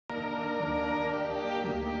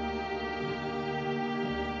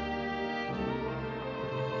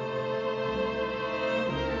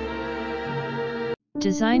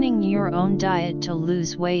Designing your own diet to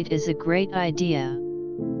lose weight is a great idea.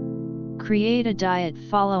 Create a diet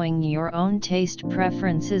following your own taste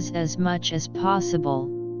preferences as much as possible,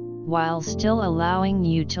 while still allowing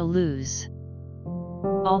you to lose.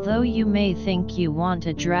 Although you may think you want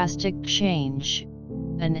a drastic change,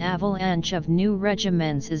 an avalanche of new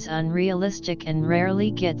regimens is unrealistic and rarely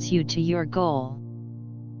gets you to your goal.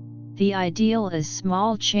 The ideal is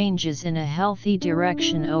small changes in a healthy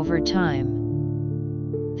direction over time.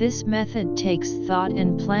 This method takes thought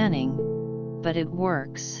and planning, but it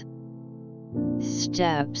works.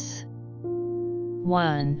 Steps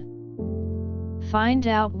 1. Find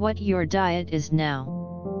out what your diet is now.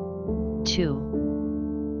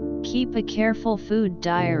 2. Keep a careful food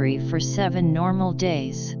diary for 7 normal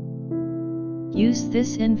days. Use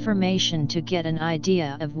this information to get an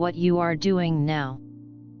idea of what you are doing now.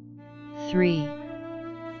 3.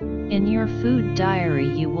 In your food diary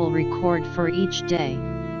you will record for each day.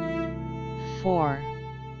 4.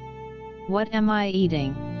 What am I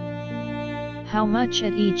eating? How much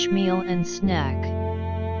at each meal and snack?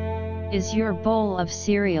 Is your bowl of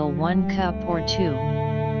cereal 1 cup or 2?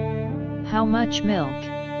 How much milk?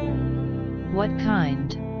 What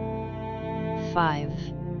kind? 5.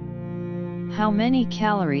 How many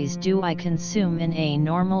calories do I consume in a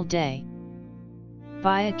normal day?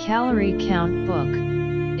 Buy a calorie count book,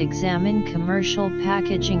 examine commercial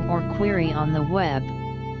packaging or query on the web.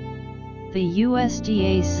 The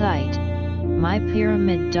USDA site,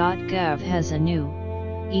 mypyramid.gov has a new,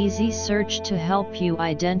 easy search to help you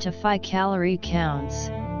identify calorie counts,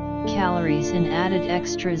 calories and added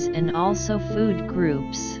extras and also food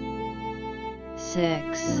groups.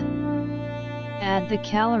 6. Add the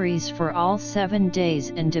calories for all 7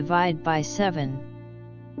 days and divide by 7.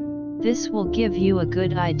 This will give you a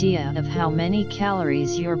good idea of how many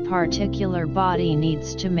calories your particular body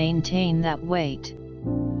needs to maintain that weight.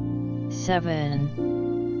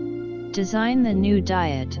 7. Design the new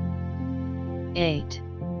diet. 8.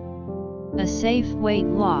 A safe weight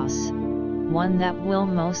loss, one that will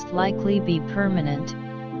most likely be permanent,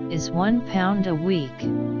 is 1 pound a week.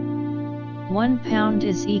 1 pound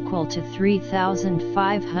is equal to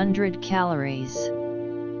 3,500 calories.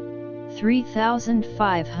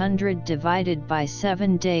 3,500 divided by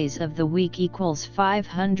 7 days of the week equals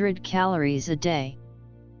 500 calories a day.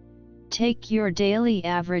 Take your daily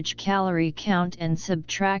average calorie count and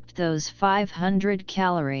subtract those 500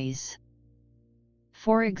 calories.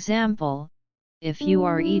 For example, if you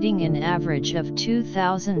are eating an average of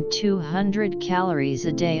 2,200 calories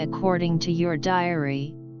a day according to your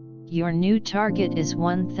diary, your new target is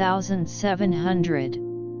 1,700,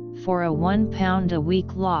 for a 1 pound a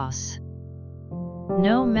week loss.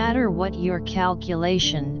 No matter what your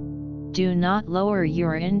calculation, do not lower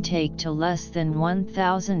your intake to less than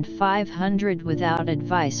 1,500 without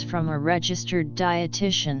advice from a registered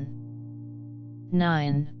dietitian.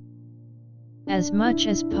 9. As much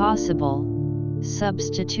as possible,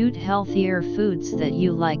 substitute healthier foods that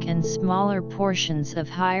you like and smaller portions of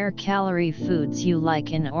higher calorie foods you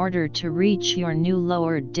like in order to reach your new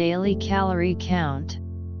lowered daily calorie count.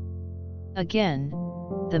 Again,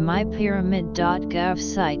 the mypyramid.gov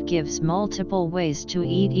site gives multiple ways to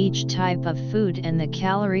eat each type of food and the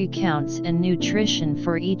calorie counts and nutrition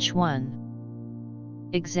for each one.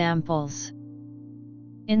 Examples: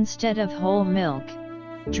 instead of whole milk,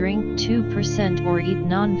 drink 2% or eat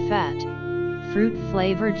non-fat,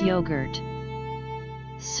 fruit-flavored yogurt.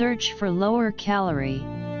 Search for lower calorie,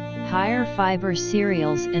 higher fiber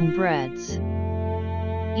cereals and breads.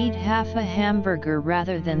 Eat half a hamburger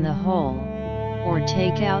rather than the whole, or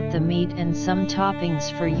take out the meat and some toppings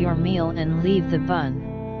for your meal and leave the bun.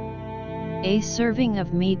 A serving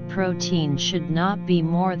of meat protein should not be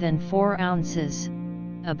more than 4 ounces,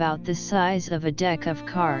 about the size of a deck of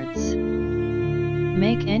cards.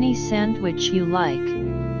 Make any sandwich you like,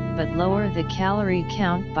 but lower the calorie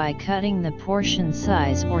count by cutting the portion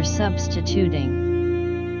size or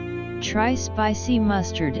substituting. Try spicy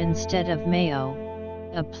mustard instead of mayo,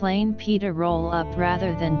 a plain pita roll-up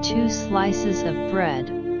rather than 2 slices of bread,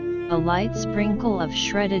 a light sprinkle of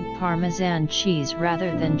shredded Parmesan cheese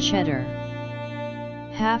rather than cheddar.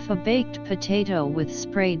 Half a baked potato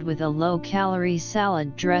sprayed with a low-calorie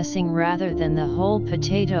salad dressing rather than the whole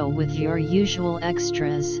potato with your usual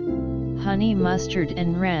extras. Honey mustard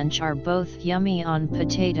and ranch are both yummy on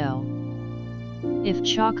potato. If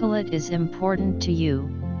chocolate is important to you,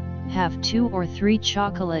 have 2 or 3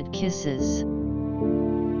 chocolate kisses.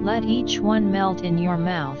 Let each one melt in your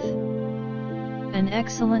mouth. An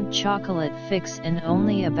excellent chocolate fix and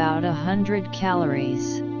only about 100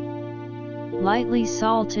 calories. Lightly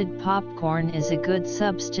salted popcorn is a good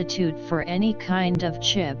substitute for any kind of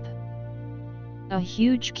chip. A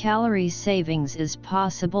huge calorie savings is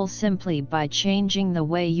possible simply by changing the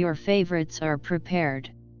way your favorites are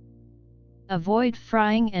prepared. Avoid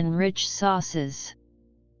frying and rich sauces.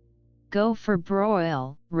 Go for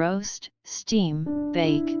broil, roast, steam,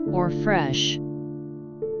 bake, or fresh.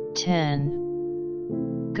 10.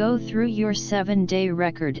 Go through your 7-day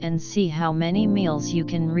record and see how many meals you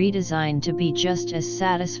can redesign to be just as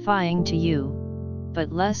satisfying to you,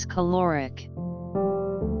 but less caloric.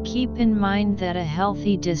 Keep in mind that a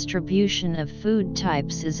healthy distribution of food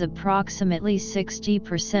types is approximately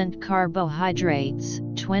 60% carbohydrates,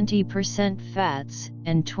 20% fats,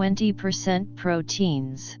 and 20%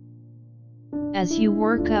 proteins. As you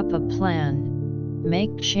work up a plan,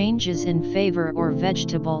 make changes in favor of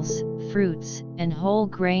vegetables, fruits, and whole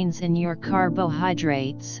grains in your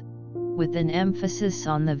carbohydrates, with an emphasis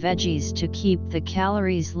on the veggies to keep the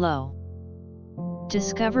calories low.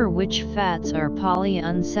 Discover which fats are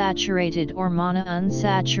polyunsaturated or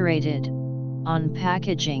monounsaturated on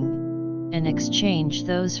packaging, and exchange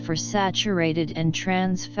those for saturated and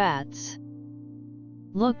trans fats.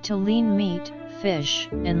 Look to lean meat, fish,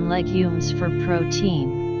 and legumes for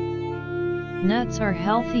protein. Nuts are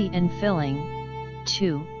healthy and filling,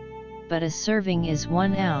 too, but a serving is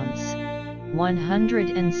 1 ounce,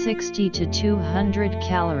 160 to 200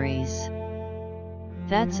 calories.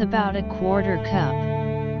 That's about a quarter cup,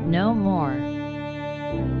 no more.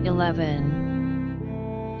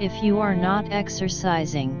 11. If you are not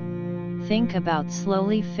exercising, think about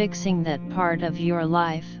slowly fixing that part of your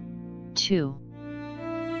life, too.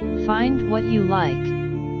 Find what you like.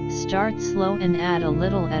 Start slow and add a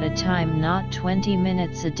little at a time, not 20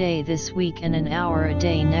 minutes a day this week and an hour a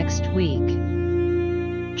day next week.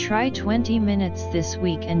 Try 20 minutes this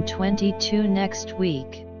week and 22 next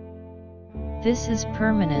week. This is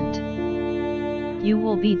permanent. You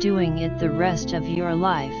will be doing it the rest of your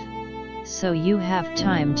life, so you have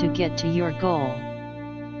time to get to your goal.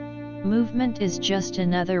 Movement is just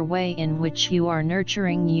another way in which you are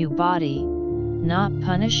nurturing your body, not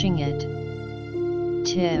punishing it.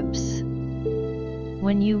 Tips: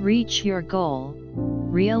 when you reach your goal,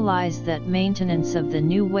 realize that maintenance of the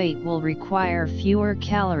new weight will require fewer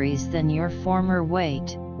calories than your former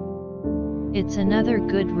weight. It's another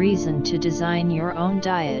good reason to design your own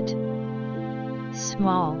diet.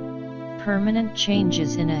 Small, permanent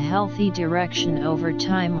changes in a healthy direction over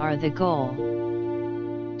time are the goal.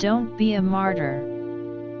 Don't be a martyr.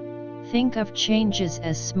 Think of changes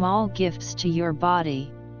as small gifts to your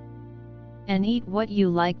body. And eat what you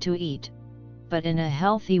like to eat, but in a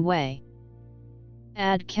healthy way.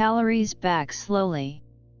 Add calories back slowly.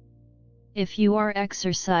 If you are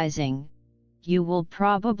exercising, you will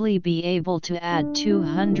probably be able to add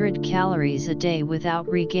 200 calories a day without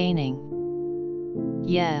regaining.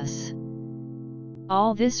 Yes.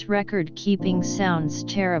 All this record keeping sounds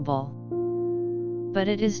terrible. But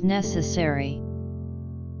it is necessary.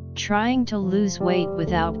 Trying to lose weight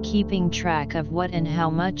without keeping track of what and how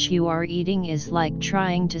much you are eating is like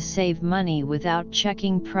trying to save money without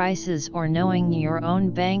checking prices or knowing your own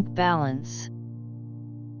bank balance.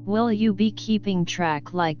 Will you be keeping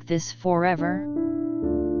track like this forever?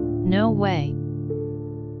 No way.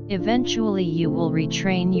 Eventually you will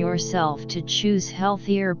retrain yourself to choose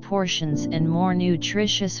healthier portions and more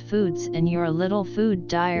nutritious foods, and your little food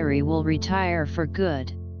diary will retire for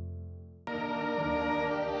good.